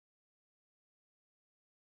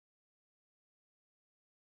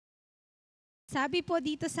Sabi po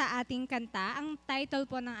dito sa ating kanta, ang title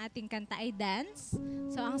po ng ating kanta ay Dance.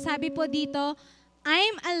 So ang sabi po dito,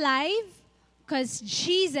 I'm alive because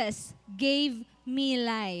Jesus gave me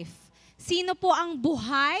life. Sino po ang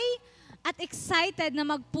buhay at excited na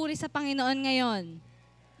magpuri sa Panginoon ngayon?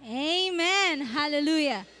 Amen!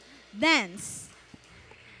 Hallelujah! Dance!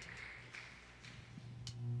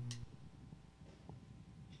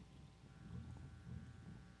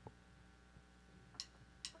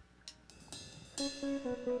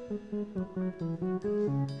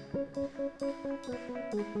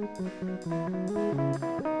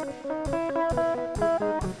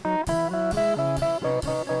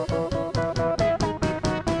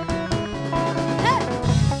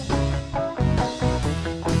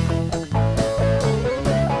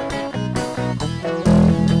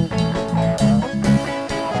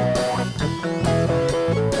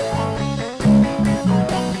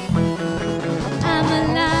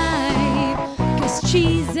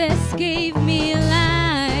 Jesus gave me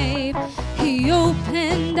life. He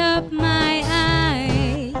opened up my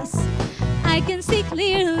eyes. I can see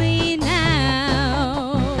clearly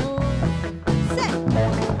now. Say,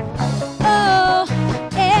 oh,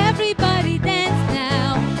 everybody dance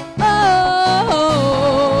now.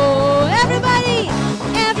 Oh, everybody,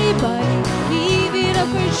 everybody, give it up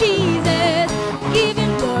for Jesus. Give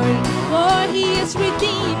him glory, for he has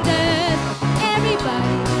redeemed us.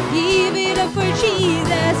 Everybody, give it up for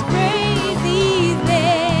Jesus, praise his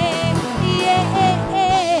name, yeah.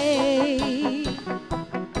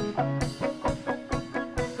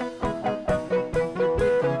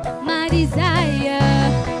 My desire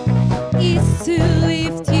is to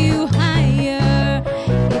lift you higher.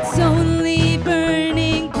 It's only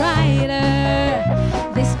burning brighter,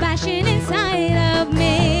 this passion inside of me.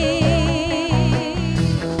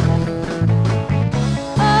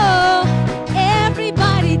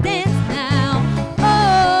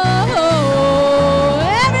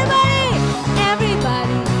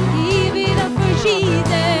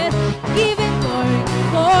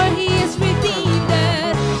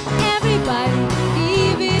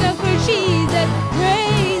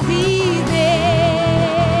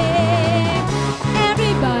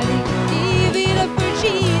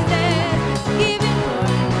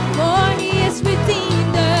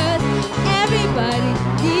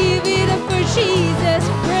 Jesus,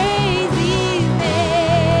 praise his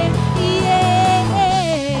name, yeah.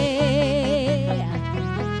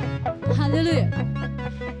 Hallelujah.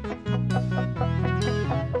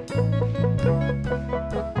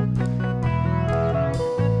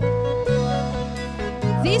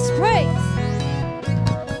 This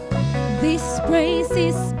praise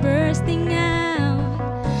is bursting out.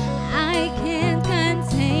 I can't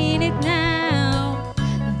contain it now.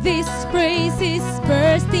 This praise is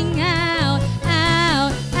bursting out.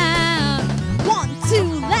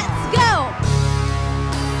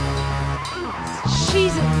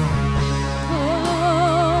 Jesus,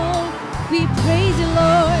 oh, we praise you,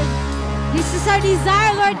 Lord. This is our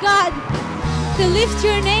desire, Lord God, to lift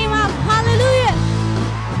your name up. Hallelujah.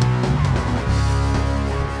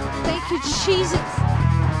 Thank you, Jesus.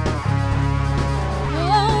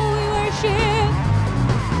 Oh, we worship.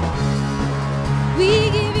 We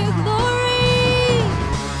give you glory.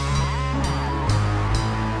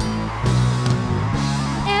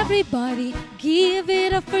 Everybody, give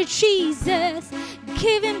it up for Jesus.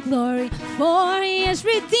 Give him glory, for he has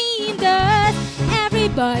redeemed us.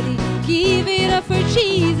 Everybody, give it up for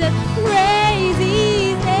Jesus. Praise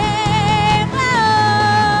his name.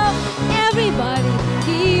 Oh, everybody,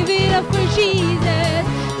 give it up for Jesus.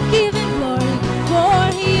 Give him glory, for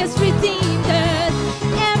he has redeemed us.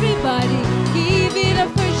 Everybody, give it up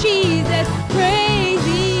for Jesus. Praise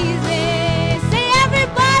his name. Say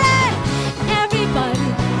everybody, everybody,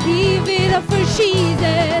 give it up for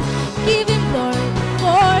Jesus. Give him glory,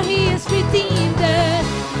 for he has redeemed us.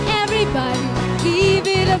 Everybody, give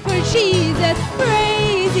it up for Jesus.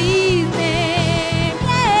 Praise his name,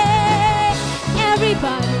 yeah.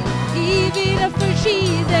 Everybody, give it up for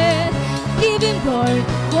Jesus. Give him glory,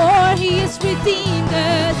 for he has redeemed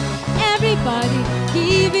us. Everybody,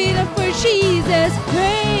 give it up for Jesus.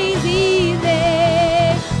 Praise his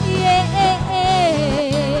name, yeah.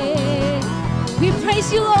 We praise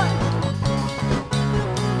you, Lord.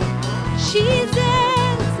 Jesus,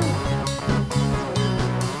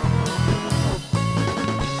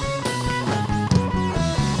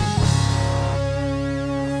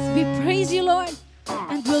 we praise you, Lord,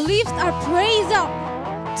 and we lift our praise up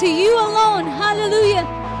to you alone. Hallelujah.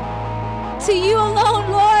 To you alone,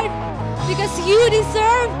 Lord, because you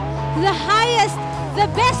deserve the highest, the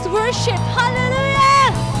best worship.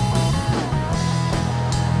 Hallelujah.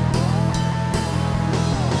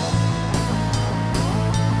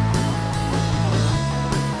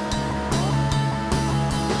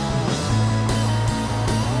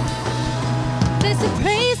 There's a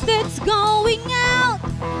praise that's going out.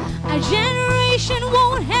 A generation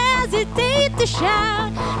won't hesitate to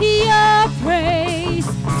shout your praise.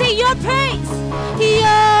 Say your praise,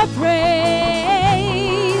 your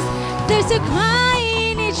praise. There's a cry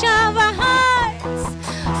in each of our hearts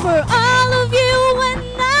for all of you and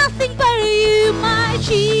nothing but you, my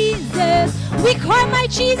Jesus. We cry, my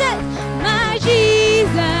Jesus, my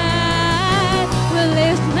Jesus. We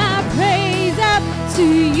lift my praise up to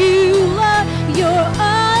you, Lord. You're all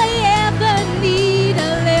I ever need. I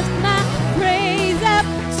lift my praise up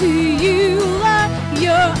to you, Lord.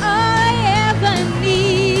 You're all I ever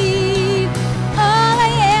need. All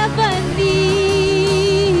I ever need.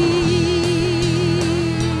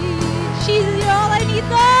 Jesus, you're all I need,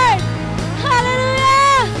 Lord.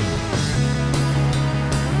 Hallelujah.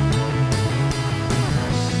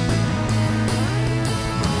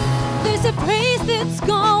 There's a praise that's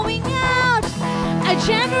going out. A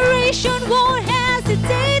generation won't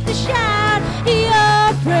hesitate to shout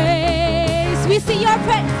your praise. We see your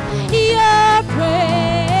praise, your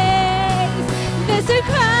praise. There's a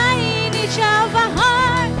cry in each of our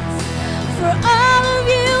hearts for all of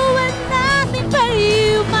you and nothing but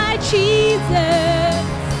you, my Jesus,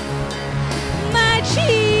 my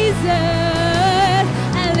Jesus.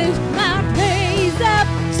 I lift my praise up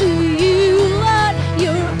to you, Lord.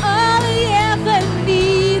 You're all I ever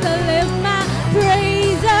need. I lift my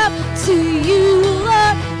praise up to you,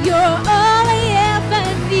 Lord. You're all I ever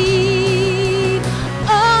need.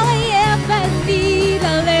 All I ever need. I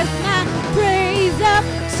lift my praise up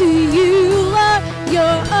to you, Lord. You're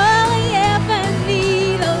all I ever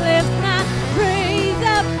need. I lift my praise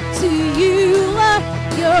up to you, Lord.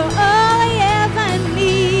 You're all I ever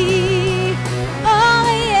need. All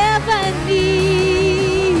I ever need.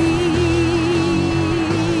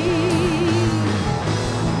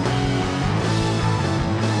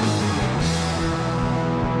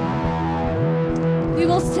 We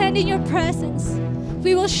will stand in your presence.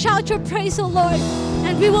 We will shout your praise, O Lord,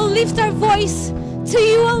 and we will lift our voice to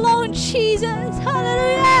you alone, Jesus.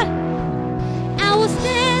 Hallelujah. I will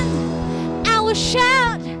stand, I will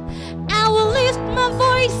shout, I will lift my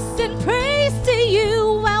voice and praise to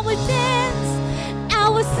you. I will dance, I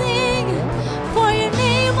will sing, for your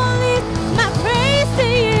name will lift my praise to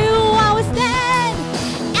you. I will stand,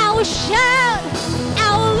 I will shout,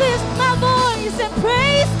 I will lift my voice and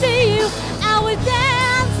praise to you. I will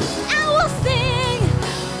dance, I will sing,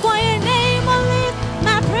 for your name will lift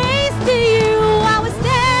my praise to you. I will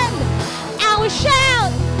stand, I will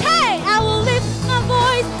shout, hey, I will lift my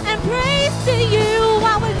voice and praise to you.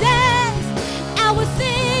 I will dance, I will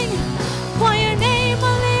sing, for your name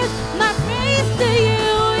will lift my praise to you.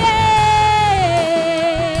 Yeah.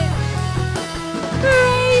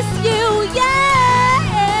 Praise you,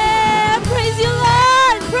 yeah. Praise you,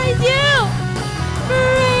 Lord. Praise you.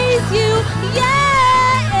 Praise you, yeah.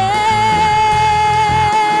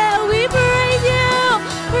 We praise you.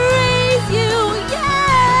 Praise you,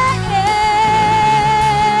 yeah.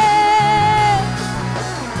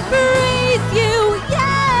 Praise you,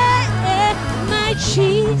 yeah. My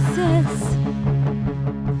Jesus,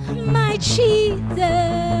 my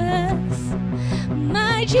Jesus,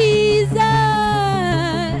 my Jesus,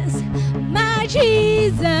 my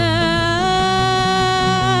Jesus.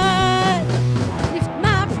 Lift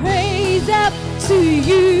my praise up to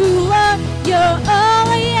you, Lord. You're all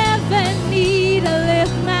I ever need. I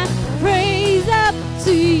lift my praise up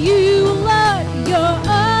to you, Lord. You're all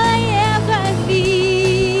I ever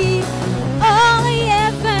need. All I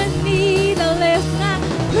ever need. I lift my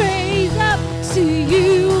praise up to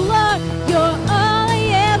you, Lord. You're all I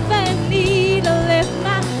ever need. I lift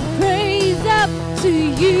my praise up to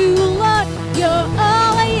you, Lord. You're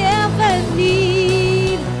all I ever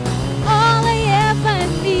need. All I ever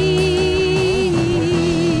need.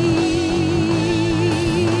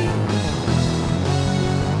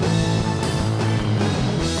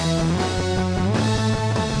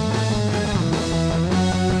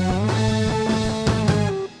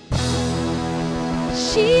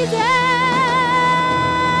 Jesus.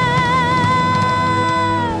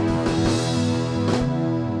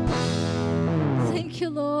 Thank you,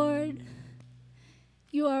 Lord.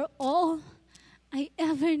 You are all I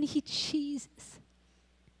ever need, Jesus.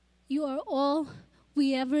 You are all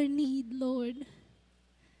we ever need, Lord.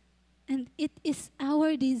 And it is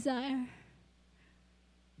our desire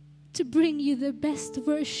to bring you the best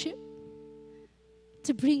worship,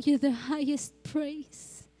 to bring you the highest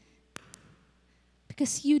praise,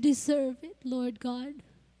 because you deserve it, Lord God.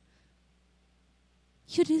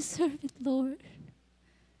 You deserve it, Lord.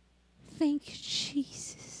 Thank you,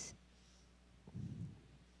 Jesus.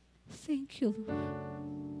 Thank you, Lord.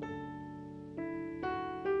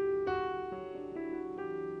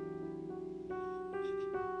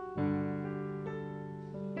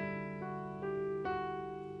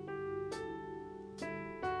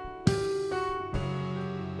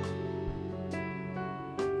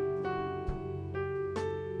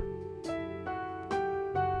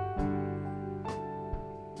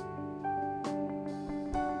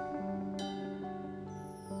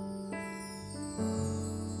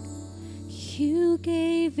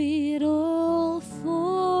 gave it all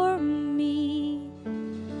for me.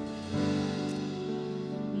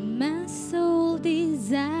 My soul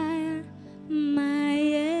desire, my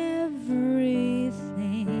everything.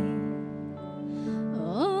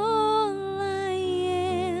 All I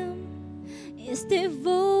am is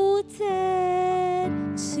devoted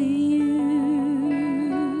to you.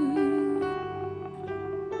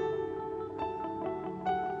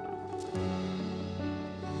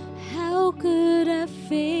 How could I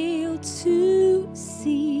fail to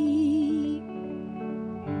see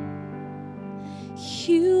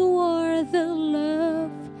you are the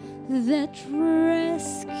love that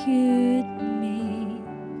rescued me?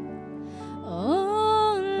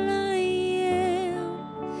 All I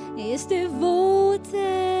am is devoted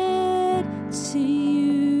to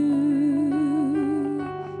you.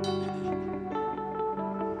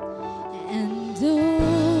 And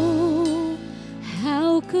oh,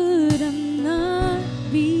 how could I not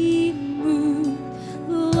be moved,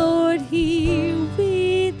 Lord, here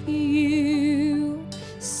with you?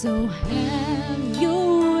 So have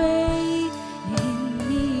your way in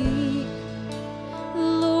me.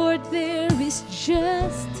 Lord, there is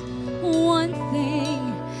just one thing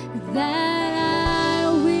that I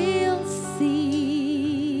will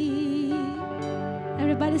see.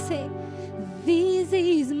 Everybody say, this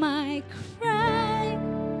is my cry.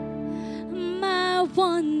 My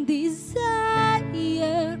one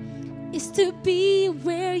desire is to be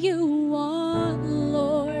where you are,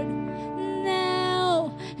 Lord,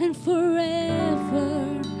 now and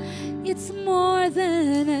forever. It's more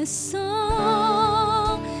than a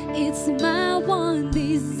song. It's my one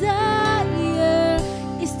desire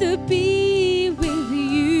is to be with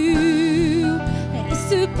you, is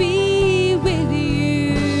to be with you.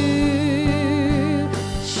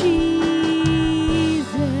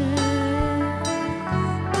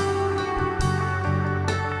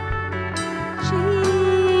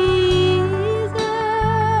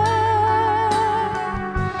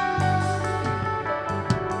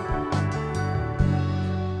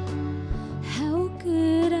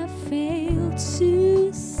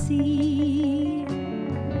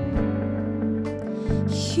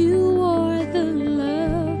 You are the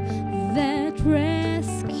love that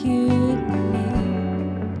rescued me.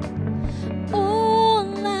 All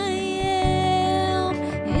I am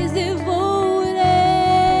is devoted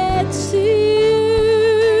to you.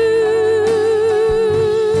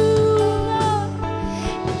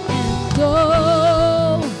 And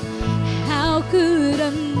oh, how could I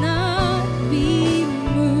not be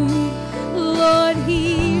moved, Lord,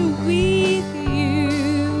 here with you?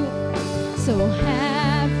 So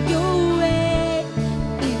have your way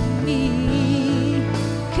in me,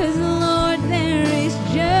 'cause Lord, there is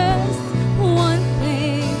just one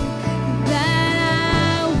thing that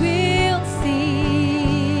I will see.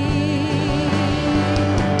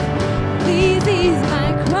 This is my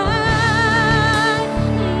cry,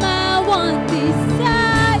 my one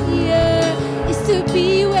desire is to be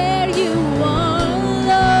where you are,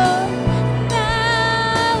 Lord,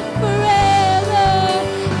 now forever.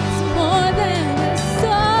 It's more than a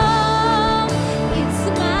song. It's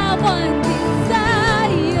my one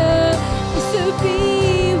desire is to be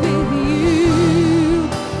with you,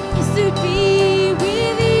 is to be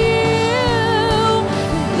with you.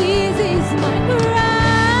 This is my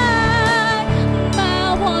cry, my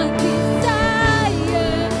one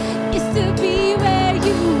desire is to be where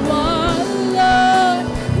you are, Lord,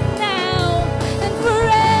 now and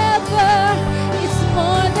forever. It's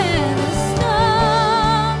more than a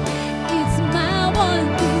song. It's my one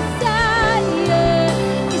desire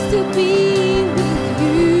is to be with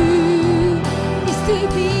you, is to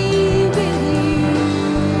be with you,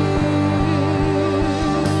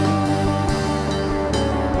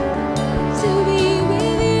 to be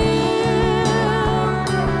with you,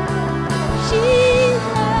 Jesus.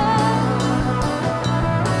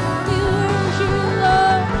 We worship you,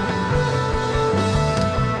 Lord.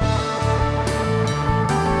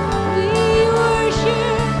 We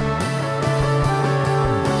worship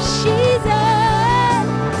Jesus.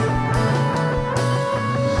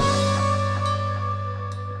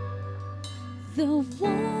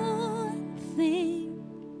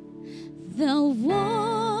 The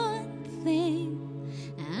one thing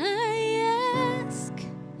I ask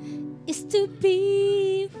is to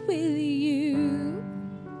be with you.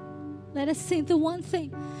 Let us sing the one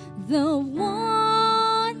thing. The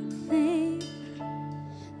one thing,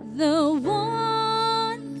 the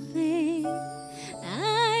one thing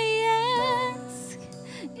I ask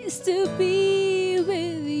is to be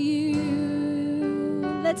with you.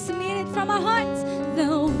 Let's mean it from our hearts.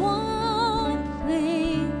 The one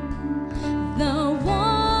thing, the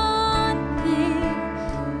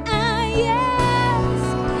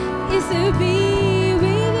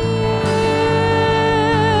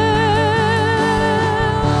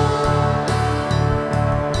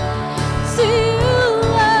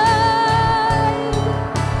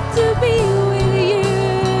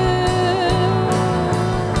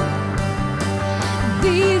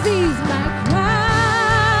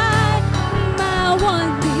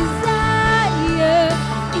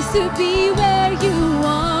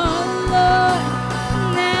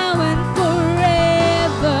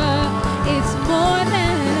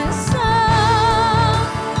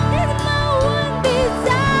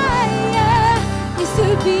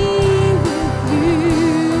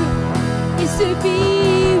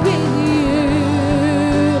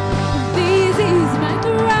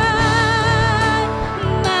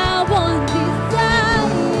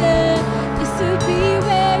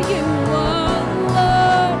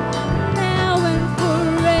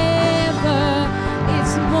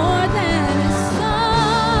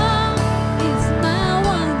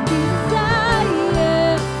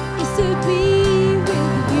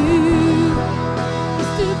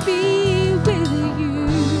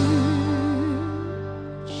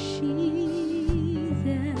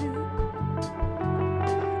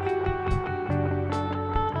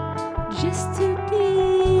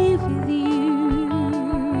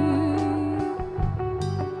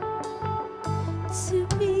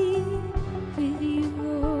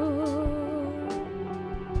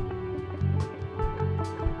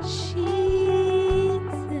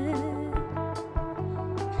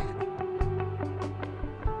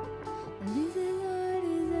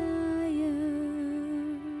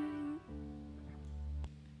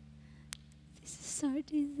is our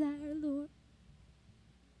desire, Lord.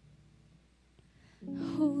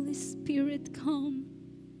 Holy Spirit, come.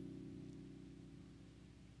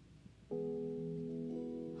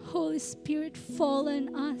 Holy Spirit, fall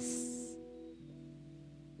on us.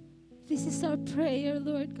 This is our prayer,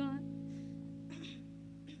 Lord God.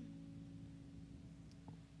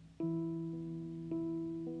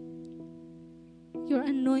 Your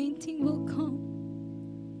anointing will come,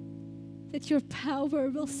 that your power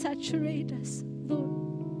will saturate us,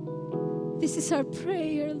 Lord. This is our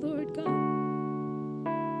prayer, Lord God.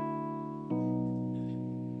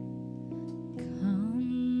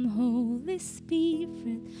 Come, Holy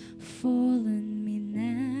Spirit, fall on me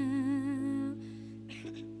now.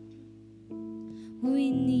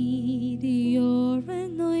 We need your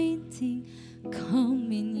anointing.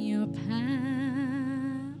 Come in your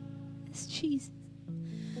power, Jesus.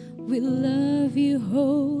 We love you,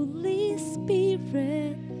 Holy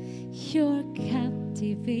Spirit. You're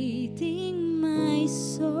captivating my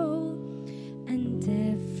soul. And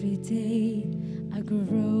every day I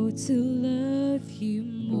grow to love you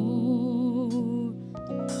more.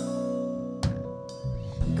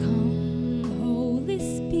 Come, Holy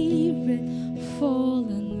Spirit, fall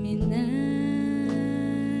on me now.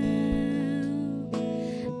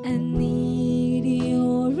 I need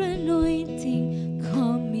your anointing.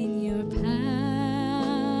 Come in your power.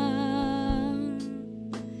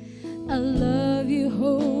 I love you,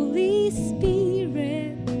 Holy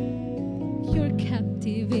Spirit. You're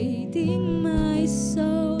captivating my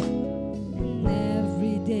soul. And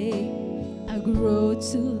every day I grow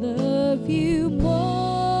to love you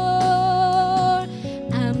more.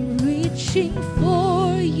 I'm reaching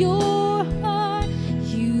for your heart.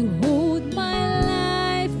 You hold my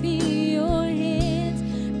life in your hands,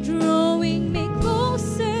 drawing me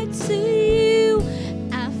closer to you.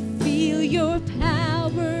 I feel your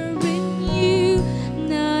power in you.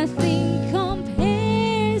 Nothing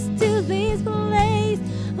compares to this place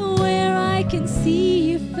where I can see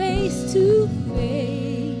you face to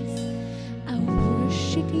face. I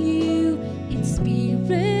worship you in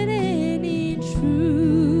spirit and in truth.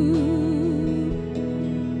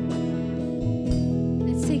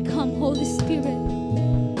 Let's say, come, Holy Spirit.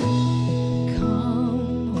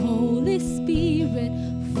 Come, Holy Spirit,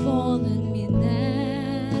 fall on me now.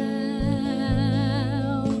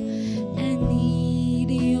 I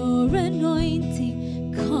need your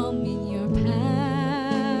anointing. Come in your power.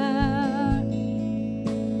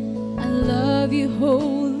 I love you,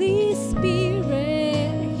 Holy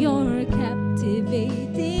Spirit. You're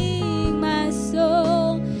captivating my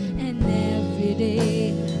soul. And every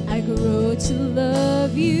day I grow to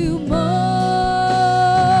love you more.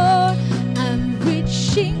 I'm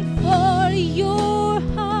reaching for your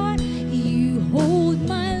heart. You hold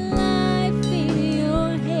my life in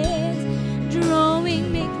your hands,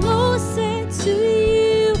 drawing me closer to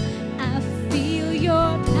you. I feel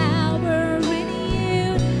your power in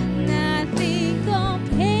you. Nothing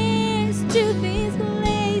compares to this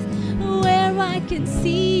place where I can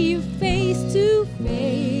see you face to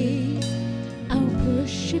face. I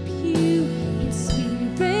worship you in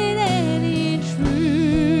spirit and in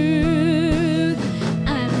truth.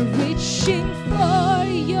 I'm reaching for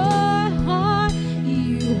your heart.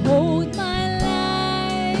 You hold my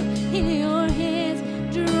life in your hands,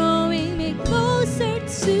 drawing me closer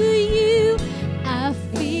to you. I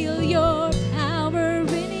feel your power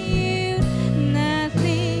in you.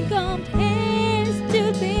 Nothing compares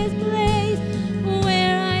to this place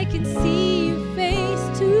where I can see you face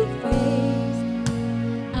to face.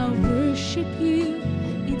 I worship you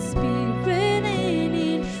in spirit and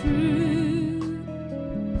in truth.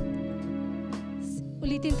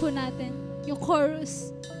 Ulitin po natin yung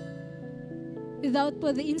chorus without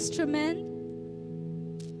po the instrument.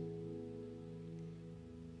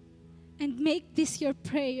 And make this your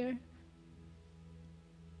prayer.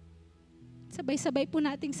 Sabay-sabay po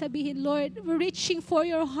nating sabihin, Lord, we're reaching for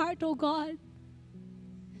your heart, oh God.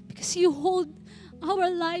 Because you hold our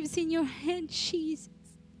lives in your hand, Jesus.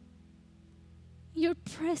 Your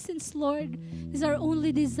presence, Lord, is our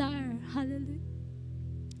only desire. Hallelujah.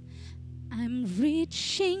 I'm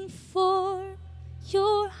reaching for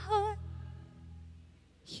your heart.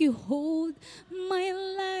 You hold my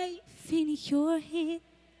life in your hand,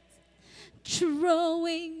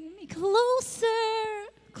 drawing me closer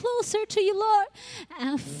to you, Lord.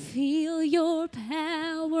 I feel your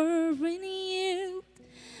power in you.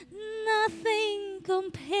 Nothing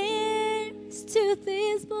compares to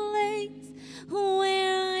this place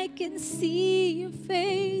where I can see you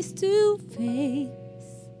face to face.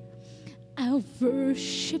 I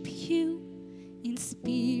worship you in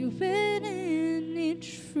spirit and in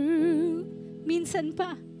truth. minsan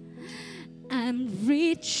pa. I'm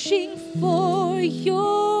reaching for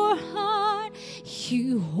your heart.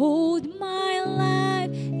 You hold my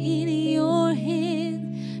life in your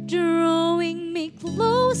hand, drawing me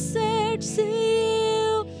closer to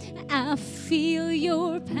you. I feel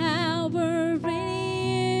your power in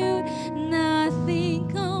you. Nothing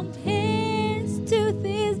compares to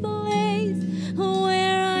this place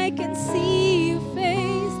where I can see you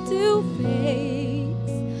face to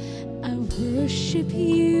face. I worship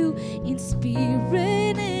you in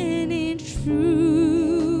spirit and in truth,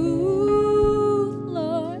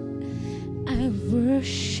 Lord. I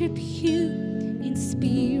worship you in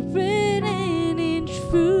spirit and in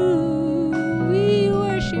truth. We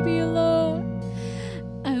worship you, Lord.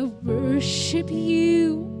 I worship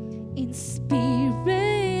you in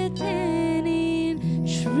spirit and in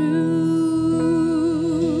truth.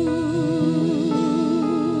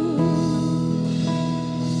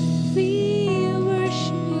 We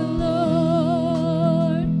worship you,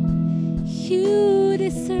 Lord. You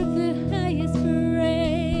deserve the highest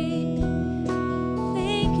praise.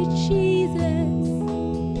 Thank you, Jesus.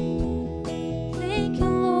 Thank you,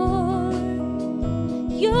 Lord.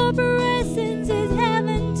 Your presence is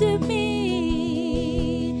heaven to me.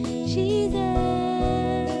 Jesus,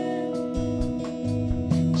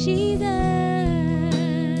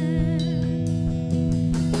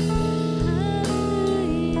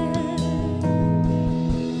 hallelujah.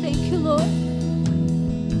 Thank you, Lord.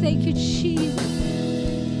 Thank you, Jesus.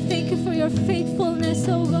 Thank you for your faithfulness,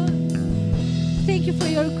 oh God. Thank you for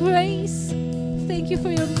your grace. Thank you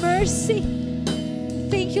for your mercy.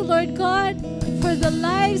 Thank you, Lord God, for the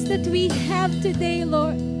lives that we have today,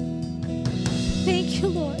 Lord. Thank you,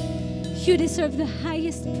 Lord. You deserve the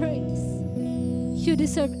highest praise. You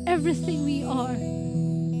deserve everything we are.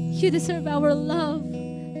 You deserve our love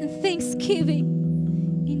and thanksgiving.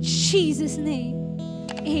 In Jesus' name,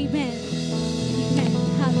 amen. Amen.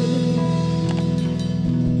 Hallelujah.